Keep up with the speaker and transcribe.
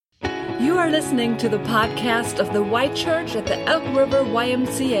are listening to the podcast of the White Church at the Elk River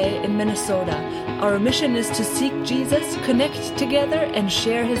YMCA in Minnesota. Our mission is to seek Jesus, connect together, and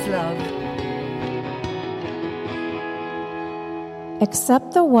share His love.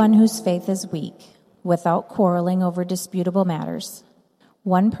 Accept the one whose faith is weak, without quarreling over disputable matters.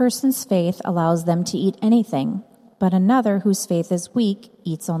 One person's faith allows them to eat anything, but another whose faith is weak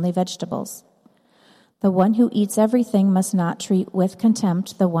eats only vegetables. The one who eats everything must not treat with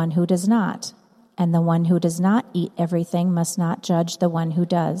contempt the one who does not, and the one who does not eat everything must not judge the one who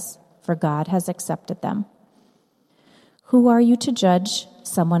does, for God has accepted them. Who are you to judge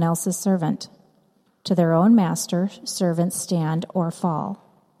someone else's servant? To their own master, servants stand or fall,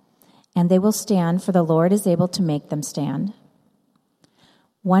 and they will stand, for the Lord is able to make them stand.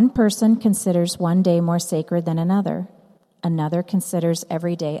 One person considers one day more sacred than another. Another considers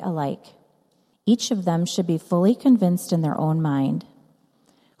every day alike. Each of them should be fully convinced in their own mind.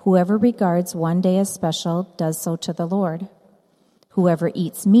 Whoever regards one day as special does so to the Lord. Whoever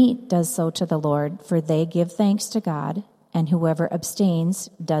eats meat does so to the Lord, for they give thanks to God, and whoever abstains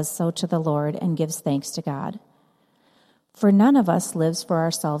does so to the Lord and gives thanks to God. For none of us lives for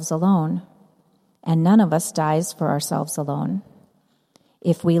ourselves alone, and none of us dies for ourselves alone.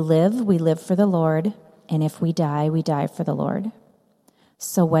 If we live for the Lord, and if we die for the Lord.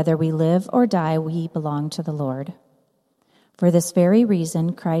 So whether we live or die, we belong to the Lord. For this very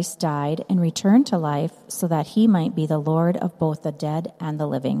reason, Christ died and returned to life so that he might be the Lord of both the dead and the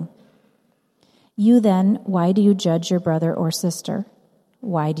living. You then, why do you judge your brother or sister?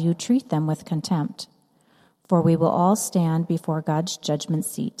 Why do you treat them with contempt? For we will all stand before God's judgment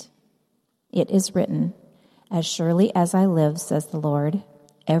seat. It is written, "As surely as I live, says the Lord,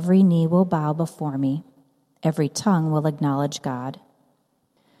 every knee will bow before me, every tongue will acknowledge God."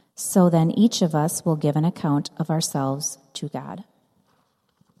 So then each of us will give an account of ourselves to God.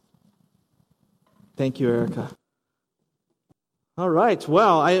 Thank you, Erica. All right.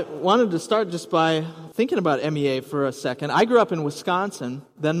 Well, I wanted to start just by thinking about MEA for a second. I grew up in Wisconsin,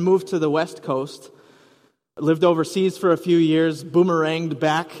 then moved to the West Coast, lived overseas for a few years, boomeranged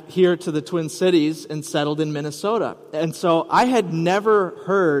back here to the Twin Cities, and settled in Minnesota. And so I had never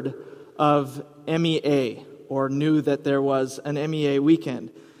heard of MEA or knew that there was an MEA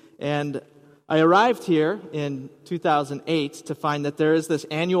weekend. And I arrived here in 2008 to find that there is this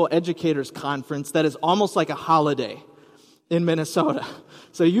annual educators conference that is almost like a holiday in Minnesota.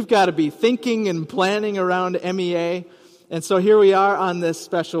 So you've got to be thinking and planning around MEA. And so here we are on this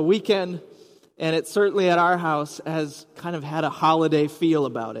special weekend, and it certainly at our house has kind of had a holiday feel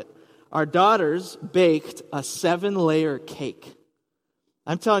about it. Our daughters baked a 7-layer cake.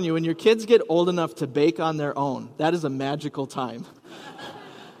 I'm telling you, when your kids get old enough to bake on their own, that is a magical time.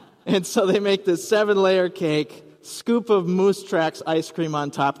 And so they make this 7-layer cake, scoop of Moose Tracks ice cream on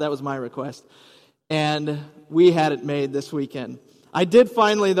top. That was my request. And we had it made this weekend. I did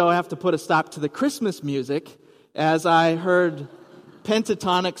finally, though, have to put a stop to the Christmas music as I heard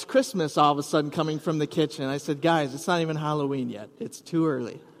Pentatonic's Christmas all of a sudden coming from the kitchen. I said, guys, it's not even Halloween yet. It's too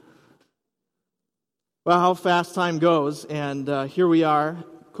early. Well, how fast time goes. And here we are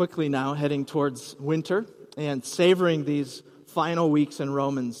quickly now heading towards winter and savoring these final weeks in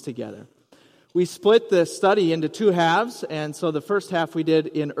Romans together. We split the study into 2 halves, and so the first half we did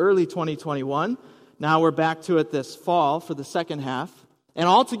in early 2021. Now we're back to it this fall for the second half. And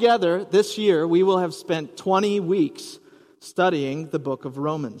altogether, this year, we will have spent 20 weeks studying the book of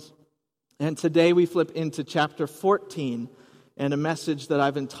Romans. And today we flip into chapter 14 and a message that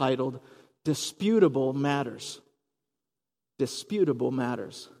I've entitled, Disputable Matters. Disputable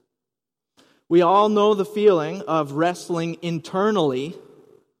Matters. We all know the feeling of wrestling internally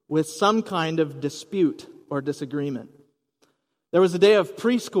with some kind of dispute or disagreement. There was a day of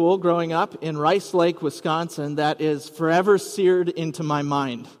preschool growing up in Rice Lake, Wisconsin, that is forever seared into my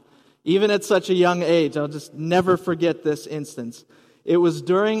mind. Even at such a young age, I'll just never forget this instance. It was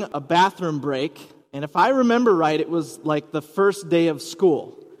during a bathroom break, and if I remember right, it was like the first day of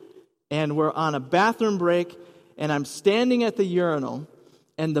school. And we're on a bathroom break, and I'm standing at the urinal,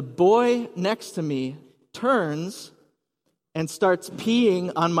 and the boy next to me turns and starts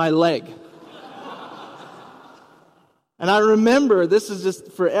peeing on my leg. And I remember, this is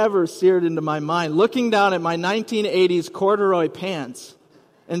just forever seared into my mind, looking down at my 1980s corduroy pants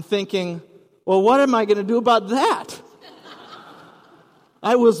and thinking, well, what am I going to do about that?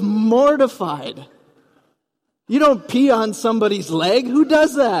 I was mortified. You don't pee on somebody's leg. Who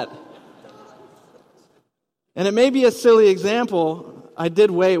does that? And it may be a silly example. I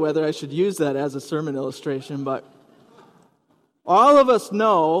did weigh whether I should use that as a sermon illustration, but all of us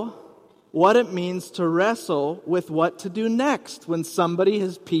know what it means to wrestle with what to do next when somebody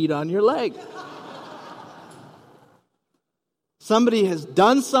has peed on your leg. Somebody has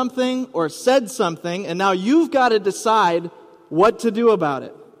done something or said something, and now you've got to decide what to do about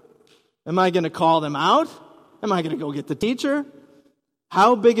it. Am I going to call them out? Am I going to go get the teacher?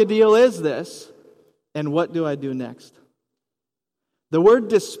 How big a deal is this? And what do I do next? The word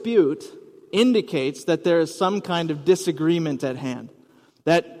dispute indicates that there is some kind of disagreement at hand,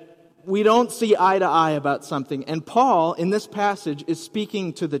 that we don't see eye to eye about something. And Paul, in this passage, is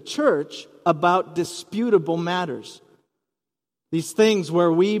speaking to the church about disputable matters. These things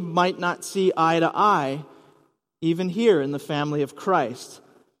where we might not see eye to eye, even here in the family of Christ.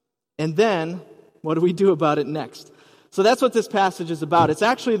 And then, what do we do about it next? So that's what this passage is about. It's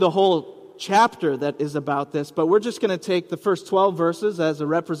actually the whole chapter that is about this, but we're just going to take the first 12 verses as a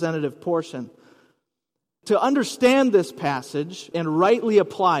representative portion. To understand this passage and rightly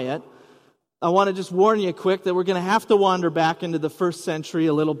apply it, I want to just warn you quick that we're going to have to wander back into the first century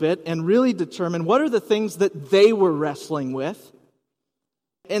a little bit and really determine what are the things that they were wrestling with.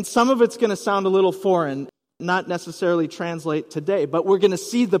 And some of it's going to sound a little foreign, not necessarily translate today, but we're going to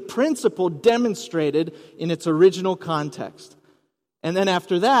see the principle demonstrated in its original context. And then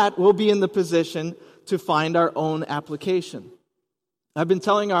after that, we'll be in the position to find our own application. I've been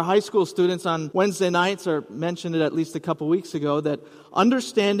telling our high school students on Wednesday nights, or mentioned it at least a couple weeks ago, that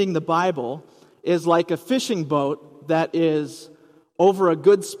understanding the Bible is like a fishing boat that is over a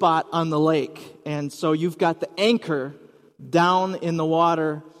good spot on the lake. And so you've got the anchor down in the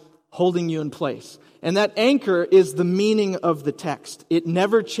water holding you in place. And that anchor is the meaning of the text. It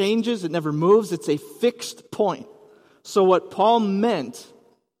never changes, it never moves, it's a fixed point. So what Paul meant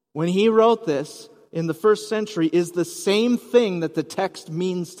when he wrote this in the first century is the same thing that the text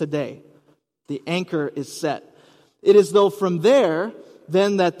means today. The anchor is set. It is though from there,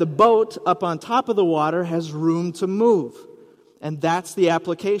 then, that the boat up on top of the water has room to move. And that's the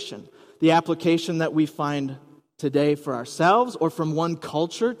application. The application that we find today for ourselves, or from one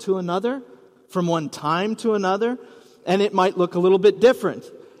culture to another, from one time to another. And it might look a little bit different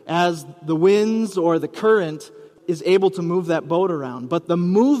as the winds or the current is able to move that boat around. But the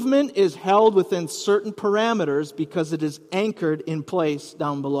movement is held within certain parameters because it is anchored in place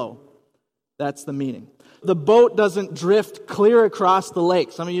down below. That's the meaning. The boat doesn't drift clear across the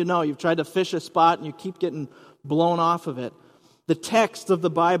lake. Some of you know, you've tried to fish a spot and you keep getting blown off of it. The text of the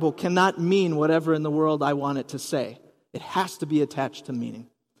Bible cannot mean whatever in the world I want it to say. It has to be attached to meaning.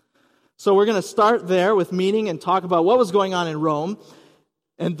 So we're going to start there with meaning and talk about what was going on in Rome.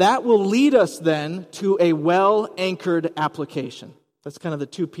 And that will lead us then to a well-anchored application. That's kind of the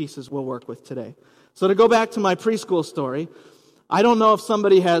two pieces we'll work with today. So to go back to my preschool story, I don't know if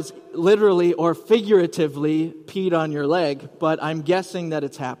somebody has literally or figuratively peed on your leg, but I'm guessing that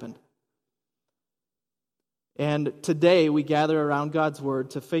it's happened. And today we gather around God's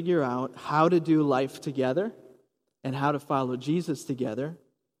Word to figure out how to do life together and how to follow Jesus together,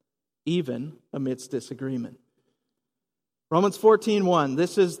 even amidst disagreement. Romans 14:1,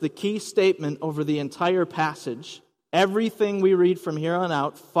 this is the key statement over the entire passage. Everything we read from here on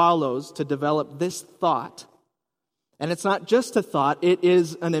out follows to develop this thought. And it's not just a thought, it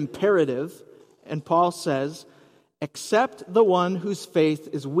is an imperative. And Paul says, accept the one whose faith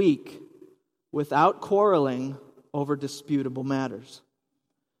is weak, without quarreling over disputable matters.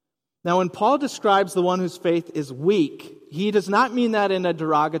 Now, when Paul describes the one whose faith is weak, he does not mean that in a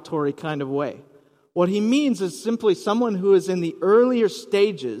derogatory kind of way. What he means is simply someone who is in the earlier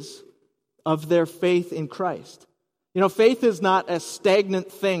stages of their faith in Christ. You know, faith is not a stagnant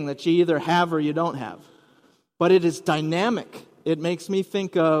thing that you either have or you don't have, but it is dynamic. It makes me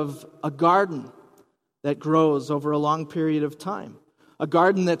think of a garden that grows over a long period of time. A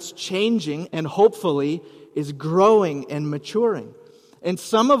garden that's changing and hopefully is growing and maturing. And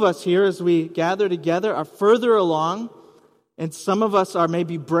some of us here, as we gather together, are further along, and some of us are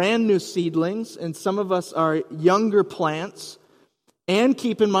maybe brand new seedlings, and some of us are younger plants. And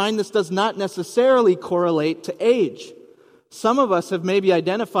keep in mind, this does not necessarily correlate to age. Some of us have maybe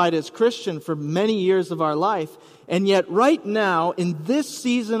identified as Christian for many years of our life, and yet right now, in this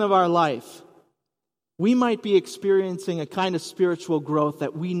season of our life, we might be experiencing a kind of spiritual growth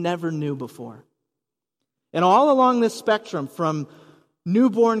that we never knew before. And all along this spectrum, from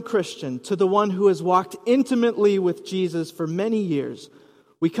newborn Christian to the one who has walked intimately with Jesus for many years,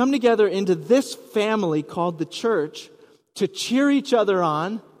 we come together into this family called the church to cheer each other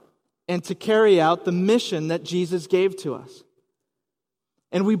on and to carry out the mission that Jesus gave to us.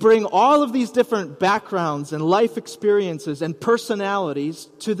 And we bring all of these different backgrounds and life experiences and personalities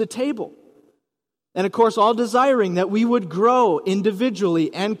to the table. And of course, all desiring that we would grow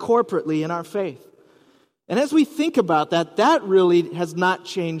individually and corporately in our faith. And as we think about that, that really has not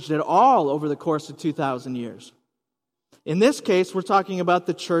changed at all over the course of 2,000 years. In this case, we're talking about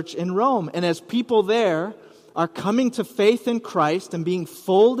the church in Rome. And as people there are coming to faith in Christ and being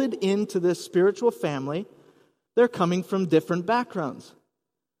folded into this spiritual family, they're coming from different backgrounds.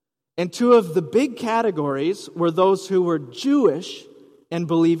 And two of the big categories were those who were Jewish and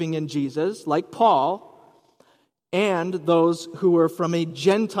believing in Jesus, like Paul, and those who were from a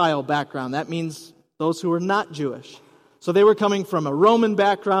Gentile background. That means those who were not Jewish. So they were coming from a Roman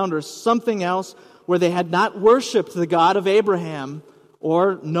background or something else where they had not worshipped the God of Abraham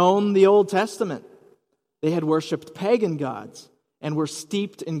or known the Old Testament. They had worshipped pagan gods and were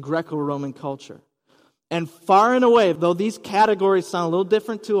steeped in Greco-Roman culture. And far and away, though these categories sound a little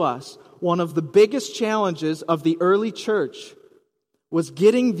different to us, one of the biggest challenges of the early church was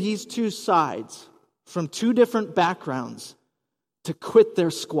getting these two sides from two different backgrounds to quit their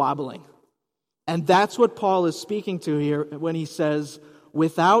squabbling. And that's what Paul is speaking to here when he says,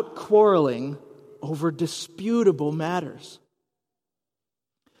 without quarreling over disputable matters.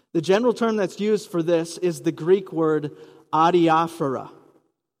 The general term that's used for this is the Greek word adiaphora.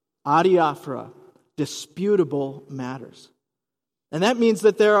 Adiaphora, disputable matters. And that means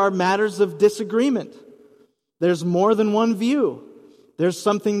that there are matters of disagreement. There's more than one view. There's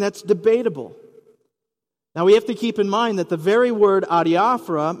something that's debatable. Now we have to keep in mind that the very word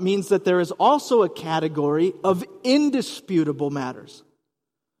adiaphora means that there is also a category of indisputable matters.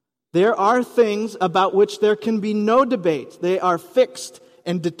 There are things about which there can be no debate. They are fixed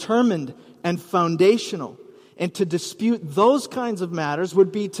and determined and foundational. And to dispute those kinds of matters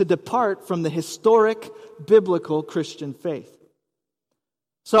would be to depart from the historic biblical Christian faith.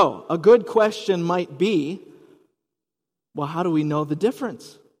 So, a good question might be, well, how do we know the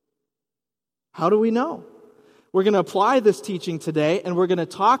difference? How do we know? We're going to apply this teaching today, and we're going to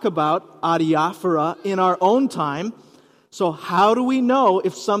talk about adiaphora in our own time. So how do we know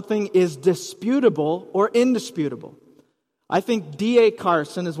if something is disputable or indisputable? I think D.A.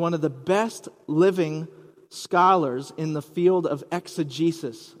 Carson is one of the best living scholars in the field of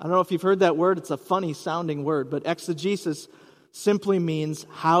exegesis. I don't know if you've heard that word. It's a funny sounding word, but exegesis simply means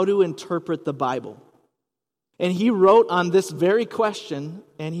how to interpret the Bible. And he wrote on this very question,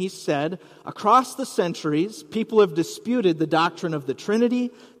 and he said, across the centuries, people have disputed the doctrine of the Trinity,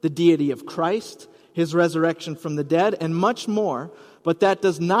 the deity of Christ, His resurrection from the dead, and much more, but that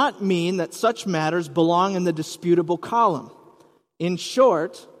does not mean that such matters belong in the disputable column. In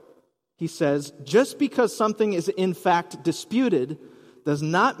short, he says, just because something is in fact disputed does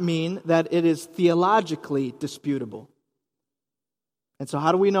not mean that it is theologically disputable. And so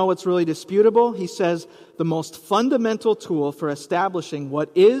how do we know what's really disputable? He says, the most fundamental tool for establishing what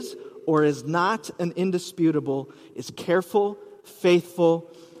is or is not an indisputable is careful,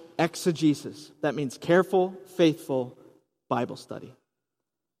 faithful exegesis. That means careful, faithful Bible study.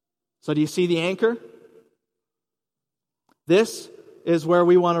 So do you see the anchor? This is where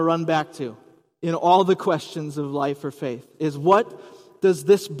we want to run back to in all the questions of life or faith, is what does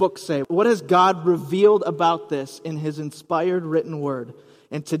this book say? What has God revealed about this in His inspired written word?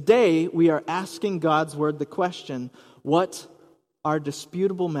 And today we are asking God's word the question, what are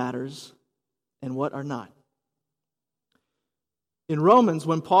disputable matters and what are not? In Romans,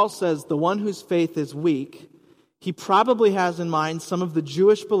 when Paul says the one whose faith is weak, he probably has in mind some of the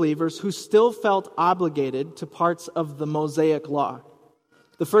Jewish believers who still felt obligated to parts of the Mosaic law.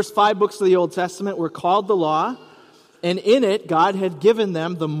 The first 5 books of the Old Testament were called the law, and in it, God had given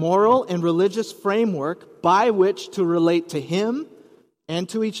them the moral and religious framework by which to relate to Him and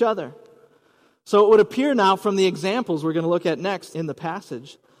to each other. So it would appear now from the examples we're going to look at next in the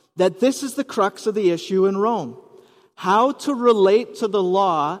passage that this is the crux of the issue in Rome. How to relate to the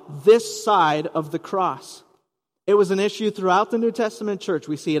law this side of the cross. It was an issue throughout the New Testament church.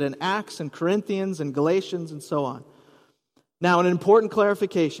 We see it in Acts and Corinthians and Galatians and so on. Now, an important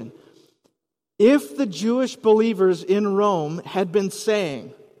clarification. If the Jewish believers in Rome had been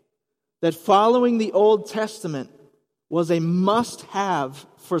saying that following the Old Testament was a must-have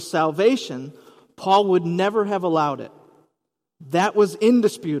for salvation, Paul would never have allowed it. That was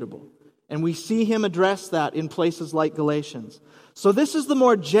indisputable. And we see him address that in places like Galatians. So this is the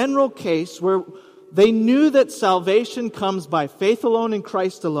more general case where they knew that salvation comes by faith alone in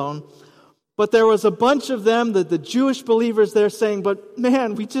Christ alone. But there was a bunch of them, the Jewish believers there saying, but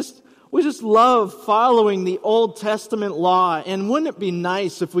man, we just love following the Old Testament law. And wouldn't it be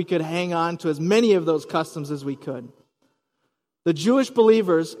nice if we could hang on to as many of those customs as we could? The Jewish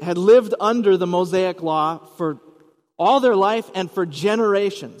believers had lived under the Mosaic law for all their life and for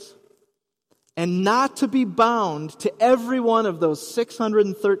generations. and not to be bound to every one of those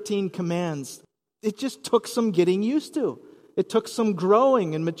 613 commands. It just took some getting used to. It took some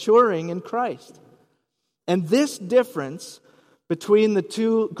growing and maturing in Christ. And this difference between the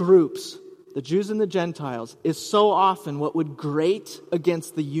two groups, the Jews and the Gentiles, is so often what would grate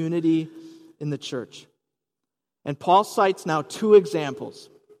against the unity in the church. And Paul cites now two examples.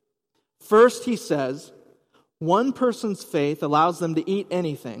 First, he says, one person's faith allows them to eat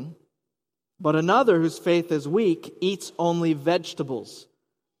anything, but another whose faith is weak eats only vegetables.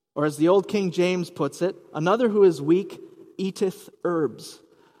 Or as the old King James puts it, another who is weak eateth herbs.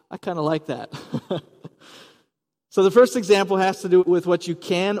 I kind of like that. So the first example has to do with what you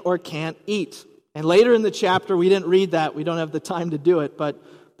can or can't eat. And later in the chapter, we didn't read that. We don't have the time to do it. But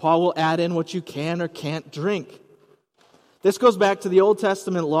Paul will add in what you can or can't drink. This goes back to the Old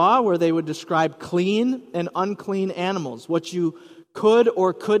Testament law where they would describe clean and unclean animals, what you could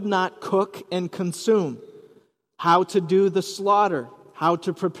or could not cook and consume, how to do the slaughter, how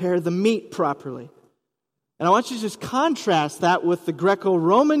to prepare the meat properly. And I want you to just contrast that with the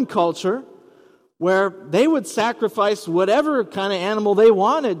Greco-Roman culture where they would sacrifice whatever kind of animal they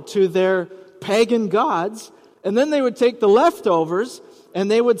wanted to their pagan gods, and then they would take the leftovers and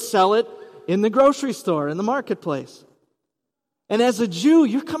they would sell it in the grocery store, in the marketplace. And as a Jew,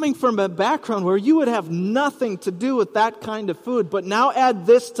 you're coming from a background where you would have nothing to do with that kind of food, but now add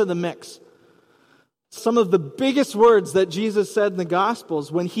this to the mix. Some of the biggest words that Jesus said in the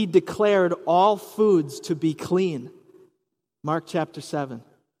Gospels when he declared all foods to be clean. Mark chapter 7.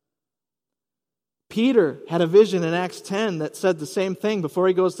 Peter had a vision in Acts 10 that said the same thing before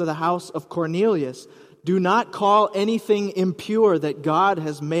he goes to the house of Cornelius. Do not call anything impure that God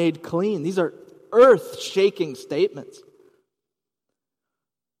has made clean. These are earth-shaking statements.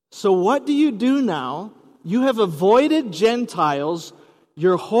 So what do you do now? You have avoided Gentiles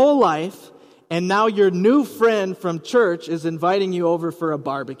your whole life, and now your new friend from church is inviting you over for a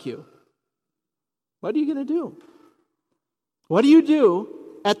barbecue. What are you going to do? What do you do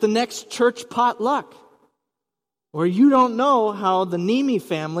at the next church potluck where you don't know how the Nemi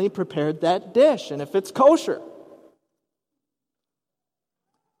family prepared that dish and if it's kosher?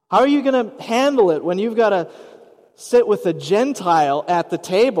 How are you going to handle it when you've got to sit with a Gentile at the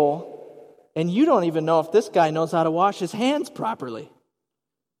table and you don't even know if this guy knows how to wash his hands properly?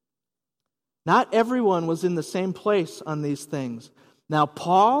 Not everyone was in the same place on these things. Now,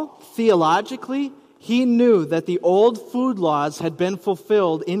 Paul, theologically, he knew that the old food laws had been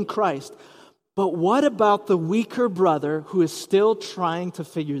fulfilled in Christ. But what about the weaker brother who is still trying to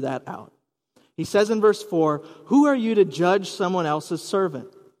figure that out? He says in verse 4, who are you to judge someone else's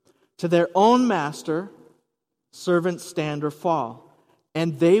servant? To their own master, servants stand or fall.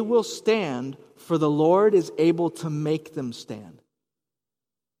 And they will stand, for the Lord is able to make them stand.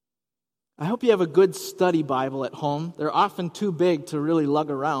 I hope you have a good study Bible at home. They're often too big to really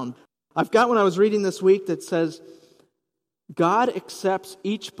lug around. I've got one I was reading this week that says, God accepts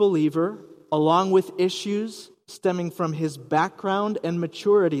each believer along with issues stemming from his background and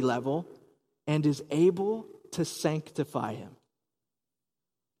maturity level and is able to sanctify him.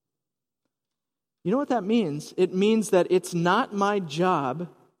 You know what that means? It means that it's not my job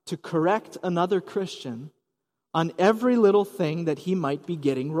to correct another Christian on every little thing that he might be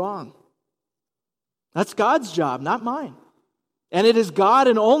getting wrong. That's God's job, not mine. And it is God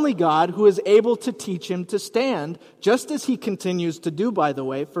and only God who is able to teach him to stand, just as he continues to do, by the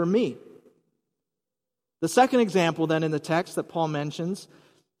way, for me. The second example then in the text that Paul mentions,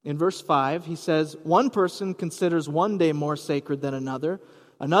 in verse 5, he says, one person considers one day more sacred than another.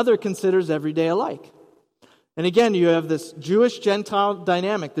 Another considers every day alike. And again, you have this Jewish-Gentile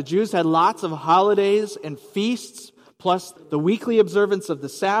dynamic. The Jews had lots of holidays and feasts, plus the weekly observance of the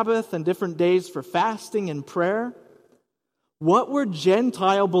Sabbath and different days for fasting and prayer. What were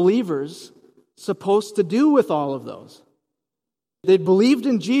Gentile believers supposed to do with all of those? They'd believed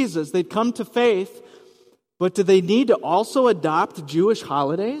in Jesus, they'd come to faith, but do they need to also adopt Jewish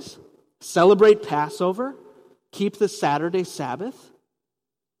holidays, celebrate Passover, keep the Saturday Sabbath?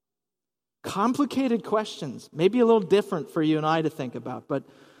 Complicated questions, maybe a little different for you and I to think about, but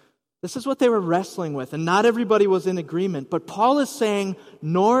this is what they were wrestling with, and not everybody was in agreement. But Paul is saying,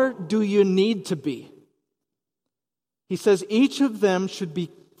 nor do you need to be. He says each of them should be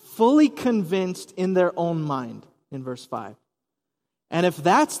fully convinced in their own mind, in verse 5. And if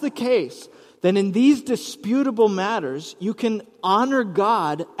that's the case, then in these disputable matters, you can honor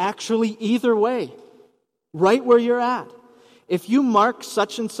God actually either way, right where you're at. If you mark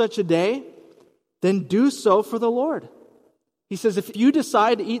such and such a day, then do so for the Lord. He says, if you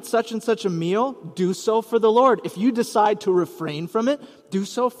decide to eat such and such a meal, do so for the Lord. If you decide to refrain from it, do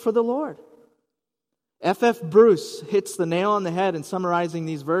so for the Lord. F.F. Bruce hits the nail on the head in summarizing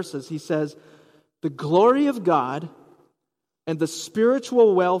these verses. He says, "The glory of God and the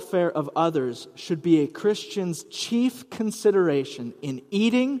spiritual welfare of others should be a Christian's chief consideration in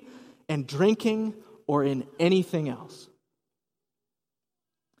eating and drinking or in anything else."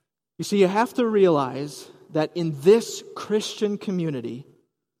 You see, you have to realize that in this Christian community,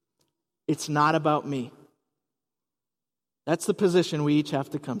 it's not about me. That's the position we each have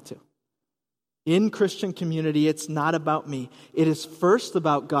to come to. In Christian community, it's not about me. It is first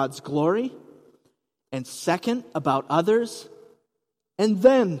about God's glory, and second about others, and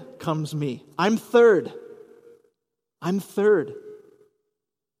then comes me. I'm third.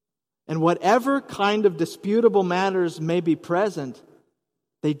 And whatever kind of disputable matters may be present,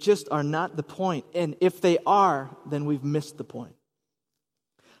 they just are not the point. And if they are, then we've missed the point.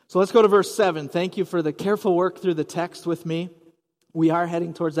 So let's go to verse 7. Thank you for the careful work through the text with me. We are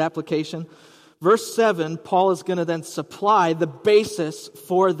heading towards application. Verse 7, Paul is going to then supply the basis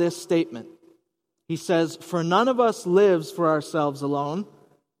for this statement. He says, "For none of us lives for ourselves alone,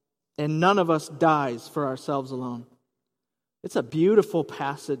 and none of us dies for ourselves alone." It's a beautiful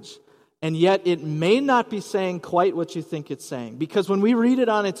passage, and yet it may not be saying quite what you think it's saying. Because when we read it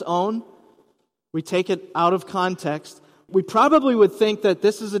on its own, we take it out of context, we probably would think that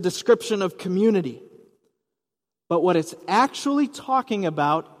this is a description of community. But what it's actually talking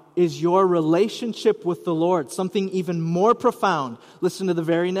about is your relationship with the Lord, something even more profound. Listen to the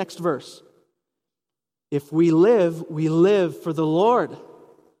very next verse. "If we live for the Lord.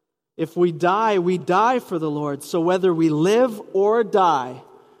 If we die for the Lord. So whether we live or die,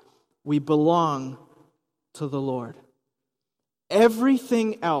 we belong to the Lord."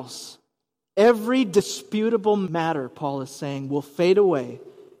 Everything else, every disputable matter, Paul is saying, will fade away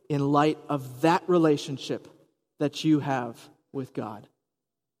in light of that relationship that you have with God.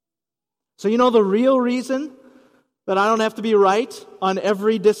 So you know the real reason that I don't have to be right on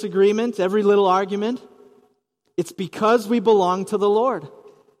every disagreement, every little argument? It's because we belong to the Lord.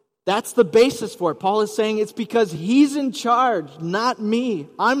 That's the basis for it. Paul is saying it's because He's in charge, not me.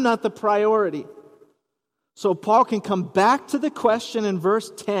 I'm not the priority. So Paul can come back to the question in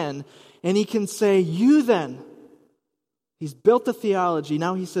verse 10, and he can say, "You then," he's built a theology.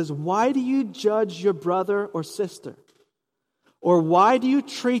 Now he says, "Why do you judge your brother or sister? Or why do you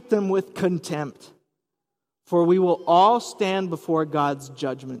treat them with contempt? For we will all stand before God's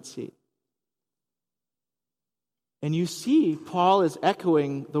judgment seat." And you see, Paul is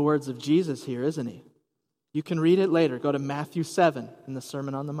echoing the words of Jesus here, isn't he? You can read it later. Go to Matthew 7 in the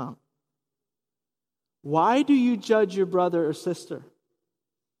Sermon on the Mount. Why do you judge your brother or sister?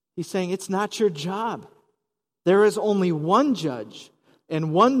 He's saying it's not your job. There is only one judge,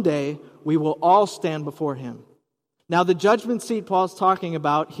 and one day we will all stand before Him. Now, the judgment seat Paul's talking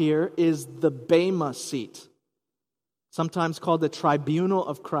about here is the Bema seat, sometimes called the tribunal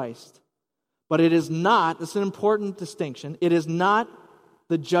of Christ. But it is not, this is an important distinction, it is not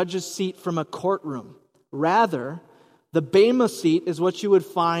the judge's seat from a courtroom. Rather, the Bema seat is what you would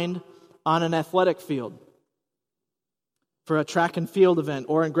find on an athletic field. For a track and field event,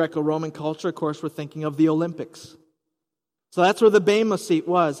 or in Greco-Roman culture, of course, we're thinking of the Olympics. So that's where the Bema seat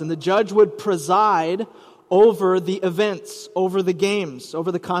was, and the judge would preside over the events, over the games,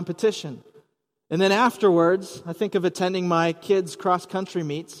 over the competition. And then afterwards, I think of attending my kids' cross-country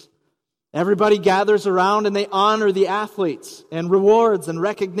meets. Everybody gathers around and they honor the athletes, and rewards and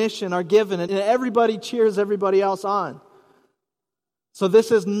recognition are given, and everybody cheers everybody else on. So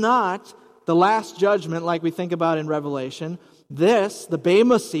this is not the last judgment like we think about in Revelation. This, the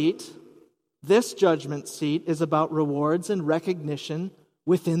Bema seat, this judgment seat is about rewards and recognition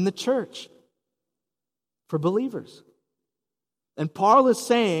within the church for believers. And Paul is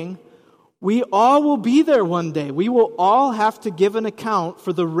saying, we all will be there one day. We will all have to give an account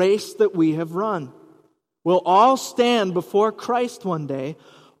for the race that we have run. We'll all stand before Christ one day,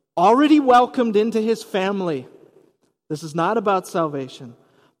 already welcomed into His family. This is not about salvation,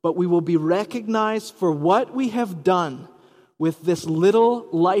 but we will be recognized for what we have done with this little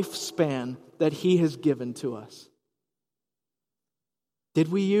lifespan that He has given to us.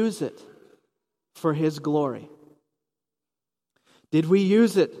 Did we use it for His glory? Did we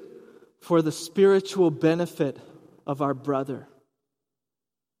use it for the spiritual benefit of our brother?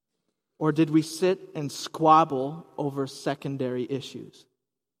 Or did we sit and squabble over secondary issues?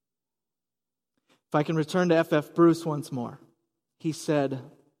 If I can return to F.F. Bruce once more. He said,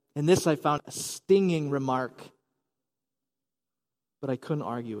 and this I found a stinging remark, but I couldn't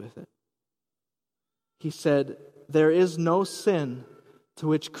argue with it. He said, "There is no sin to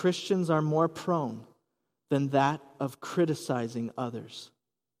which Christians are more prone than that of criticizing others."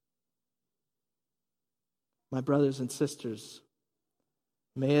 My brothers and sisters,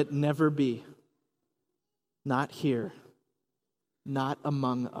 may it never be. Not here. Not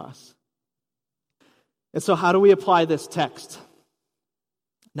among us. And so how do we apply this text?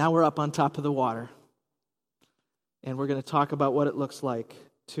 Now we're up on top of the water. And we're going to talk about what it looks like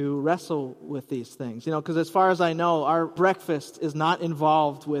to wrestle with these things. Because as far as I know, our breakfast is not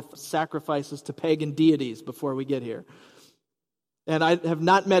involved with sacrifices to pagan deities before we get here. And I have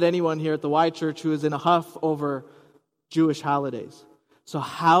not met anyone here at the Y Church who is in a huff over Jewish holidays. So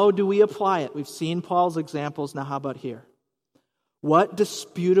how do we apply it? We've seen Paul's examples. Now how about here? What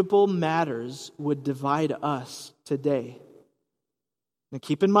disputable matters would divide us today? Now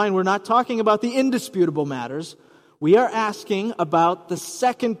keep in mind, we're not talking about the indisputable matters. We are asking about the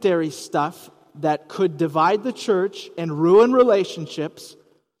secondary stuff that could divide the church and ruin relationships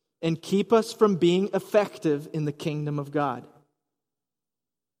and keep us from being effective in the kingdom of God.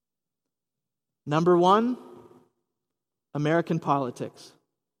 Number one, American politics.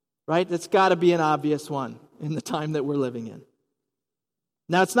 Right? That's got to be an obvious one in the time that we're living in.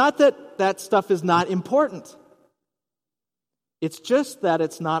 Now, it's not that that stuff is not important. It's just that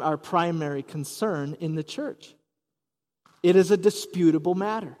it's not our primary concern in the church. It is a disputable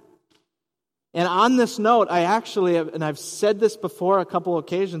matter. And on this note, I actually have, and I've said this before a couple of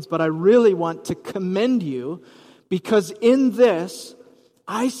occasions, but I really want to commend you because in this,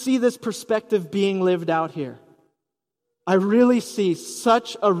 I see this perspective being lived out here. I really see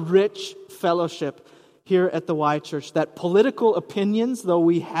such a rich fellowship here at the Y Church that political opinions, though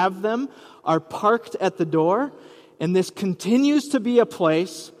we have them, are parked at the door, and this continues to be a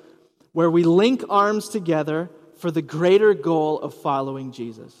place where we link arms together for the greater goal of following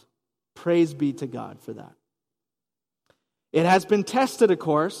Jesus. Praise be to God for that. It has been tested, of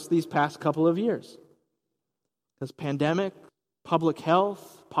course, these past couple of years. Because pandemic, public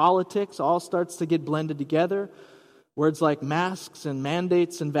health, politics, all starts to get blended together. Words like masks and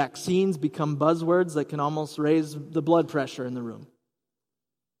mandates and vaccines become buzzwords that can almost raise the blood pressure in the room.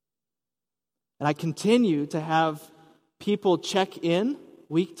 And I continue to have people check in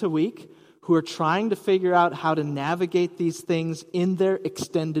week to week who are trying to figure out how to navigate these things in their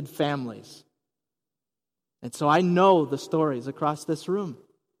extended families. And so I know the stories across this room,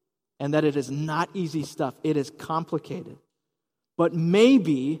 and that it is not easy stuff. It is complicated. But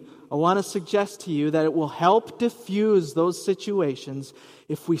maybe I want to suggest to you that it will help diffuse those situations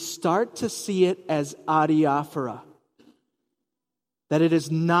if we start to see it as adiaphora. That it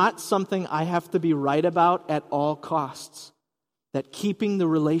is not something I have to be right about at all costs. That keeping the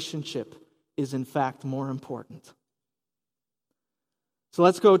relationship is in fact more important. So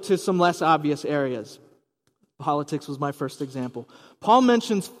let's go to some less obvious areas. Politics was my first example. Paul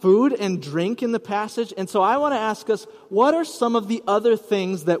mentions food and drink in the passage, and so I want to ask us, what are some of the other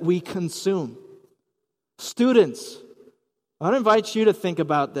things that we consume? Students, I want to invite you to think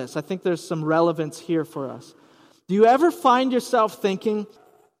about this. I think there's some relevance here for us. Do you ever find yourself thinking,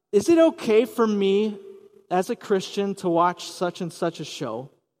 is it okay for me as a Christian to watch such and such a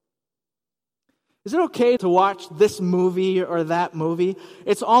show? Is it okay to watch this movie or that movie?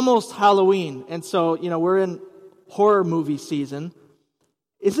 It's almost Halloween, and so, we're in horror movie season.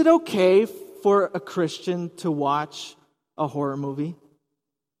 Is it okay for a Christian to watch a horror movie?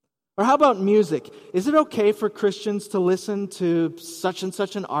 Or how about music? Is it okay for Christians to listen to such and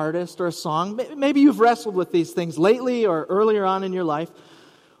such an artist or a song? Maybe you've wrestled with these things lately or earlier on in your life.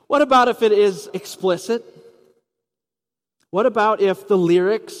 What about if it is explicit? What about if the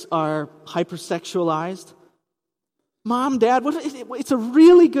lyrics are hypersexualized? Mom, Dad, it's a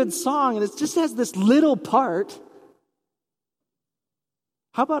really good song and it just has this little part.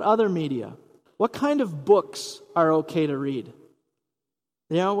 How about other media? What kind of books are okay to read?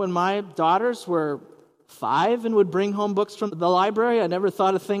 When my daughters were 5 and would bring home books from the library, I never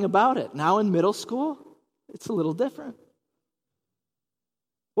thought a thing about it. Now in middle school, it's a little different.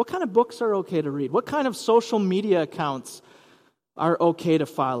 What kind of books are okay to read? What kind of social media accounts are okay to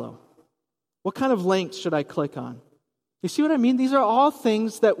follow? What kind of links should I click on? You see what I mean? These are all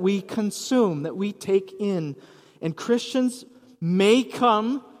things that we consume, that we take in. And Christians may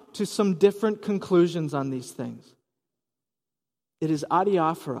come to some different conclusions on these things. It is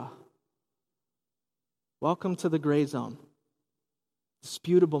adiaphora. Welcome to the gray zone.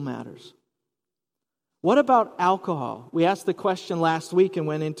 Disputable matters. What about alcohol? We asked the question last week and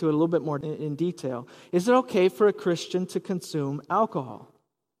went into it a little bit more in detail. Is it okay for a Christian to consume alcohol?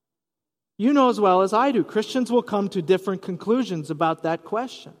 You know as well as I do, Christians will come to different conclusions about that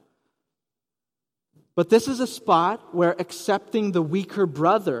question. But this is a spot where accepting the weaker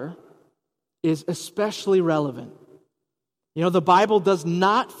brother is especially relevant. You know, the Bible does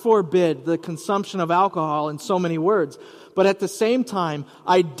not forbid the consumption of alcohol in so many words, but at the same time,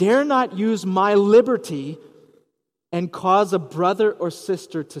 I dare not use my liberty and cause a brother or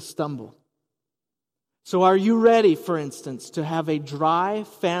sister to stumble. So are you ready, for instance, to have a dry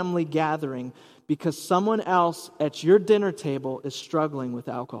family gathering because someone else at your dinner table is struggling with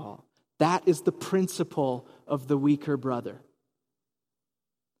alcohol? That is the principle of the weaker brother.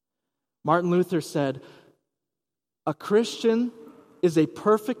 Martin Luther said, "A Christian is a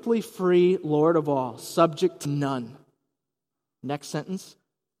perfectly free Lord of all, subject to none." Next sentence,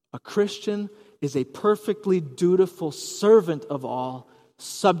 "A Christian is a perfectly dutiful servant of all,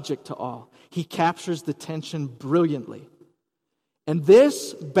 subject to all." He captures the tension brilliantly. And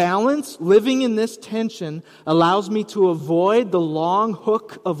this balance, living in this tension, allows me to avoid the long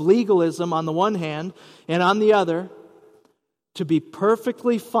hook of legalism on the one hand, and on the other, to be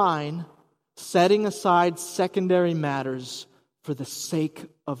perfectly fine setting aside secondary matters for the sake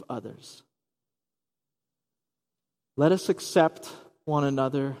of others. Let us accept one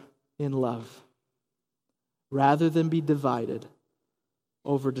another in love, rather than be divided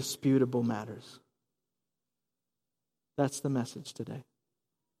over disputable matters. That's the message today.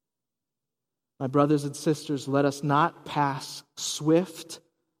 My brothers and sisters, let us not pass swift,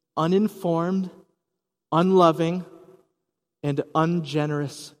 uninformed, unloving, and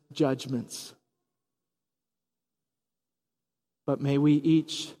ungenerous judgments. But may we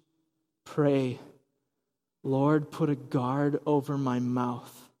each pray, "Lord, put a guard over my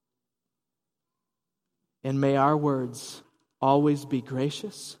mouth." And may our words always be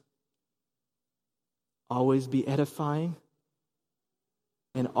gracious, always be edifying,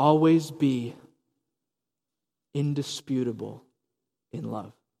 and always be indisputable in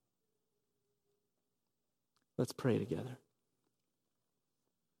love. Let's pray together.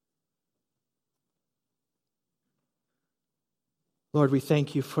 Lord, we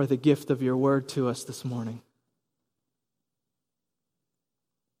thank you for the gift of your word to us this morning.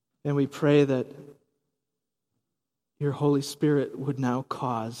 And we pray that your Holy Spirit would now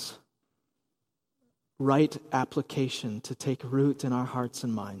cause right application to take root in our hearts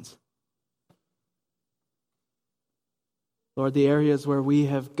and minds. Lord, the areas where we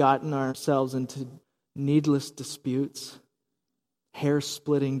have gotten ourselves into needless disputes,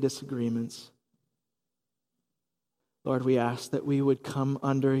 hair-splitting disagreements, Lord, we ask that we would come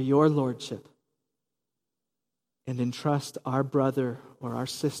under your lordship and entrust our brother or our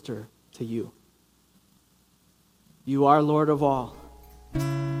sister to you. You are Lord of all.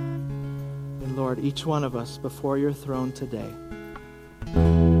 And Lord, each one of us before your throne today,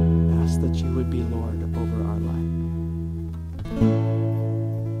 ask that you would be Lord over our life.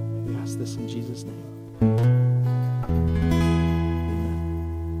 We ask this in Jesus' name. Amen.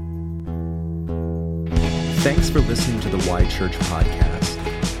 Thanks for listening to the Y Church podcast.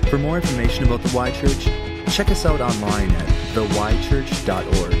 For more information about the Y Church, check us out online at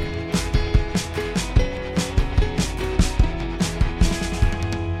theychurch.org.